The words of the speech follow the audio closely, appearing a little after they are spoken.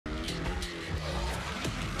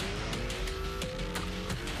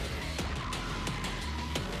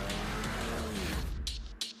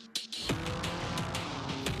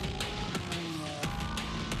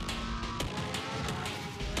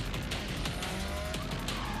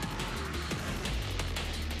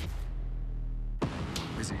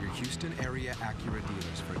Houston area Acura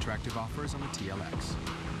dealers for attractive offers on the TLX.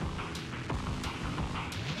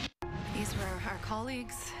 These were our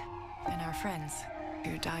colleagues and our friends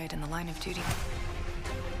who died in the line of duty.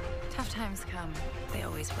 Tough times come. They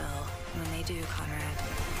always will. And when they do, Conrad,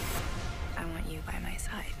 I want you by my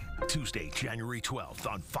side. Tuesday, January 12th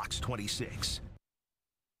on Fox 26.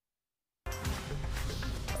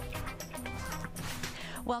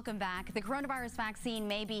 Welcome back. The coronavirus vaccine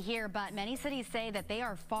may be here, but many cities say that they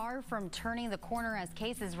are far from turning the corner as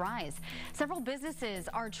cases rise. Several businesses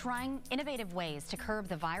are trying innovative ways to curb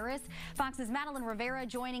the virus. Fox's Madeline Rivera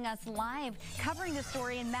joining us live, covering the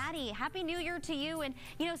story. And Maddie, Happy New Year to you. And,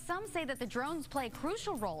 you know, some say that the drones play a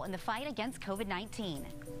crucial role in the fight against COVID-19.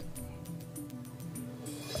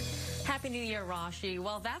 Happy New Year, Rashi.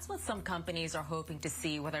 Well, that's what some companies are hoping to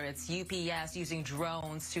see, whether it's UPS using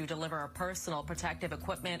drones to deliver personal protective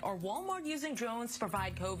equipment or Walmart using drones to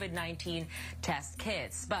provide COVID-19 test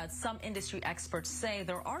kits. But some industry experts say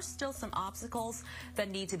there are still some obstacles that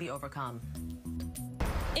need to be overcome.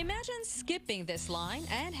 Imagine skipping this line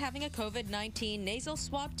and having a COVID-19 nasal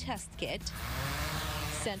swab test kit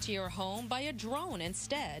sent to your home by a drone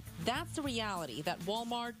instead. That's the reality that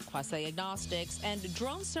Walmart, Quasi-Agnostics, and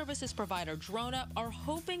drone services provider DroneUp are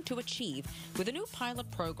hoping to achieve with a new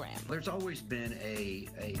pilot program. There's always been a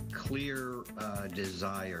clear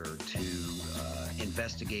desire to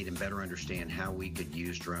investigate and better understand how we could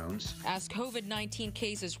use drones. As COVID-19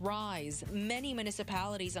 cases rise, many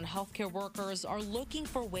municipalities and healthcare workers are looking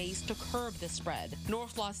for ways to curb the spread.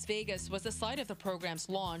 North Las Vegas was the site of the program's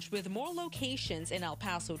launch, with more locations in El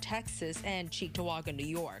Paso, Texas, and Cheektowaga, New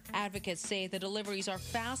York. Advocates say the deliveries are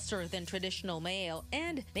faster than traditional mail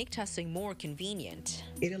and make testing more convenient.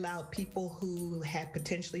 It allowed people who had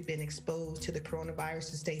potentially been exposed to the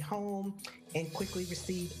coronavirus to stay home and quickly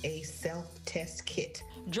receive a self-test kit.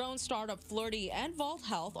 Drone startup Flirtey and Vault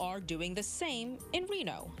Health are doing the same in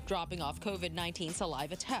Reno, dropping off COVID-19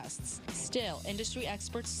 saliva tests. Still, industry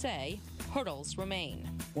experts say hurdles remain.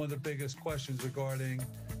 One of the biggest questions regarding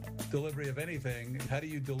delivery of anything, how do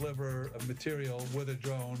you deliver a material with a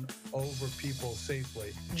drone over people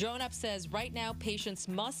safely? DroneUp says right now patients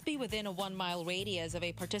must be within a 1-mile radius of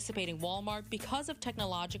a participating Walmart because of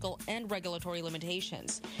technological and regulatory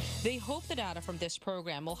limitations. They hope the data from this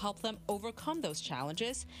program will help them overcome those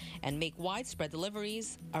challenges and make widespread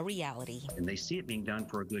deliveries a reality. And they see it being done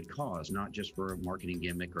for a good cause, not just for a marketing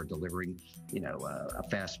gimmick or delivering, a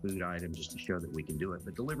fast food item just to show that we can do it,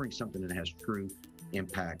 but delivering something that has true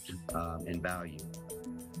impact and value.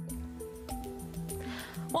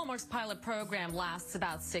 Walmart's pilot program lasts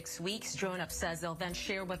about 6 weeks. DroneUp says they'll then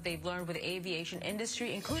share what they've learned with the aviation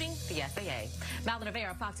industry, including the FAA. Madeline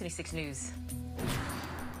Rivera, Fox 26 News.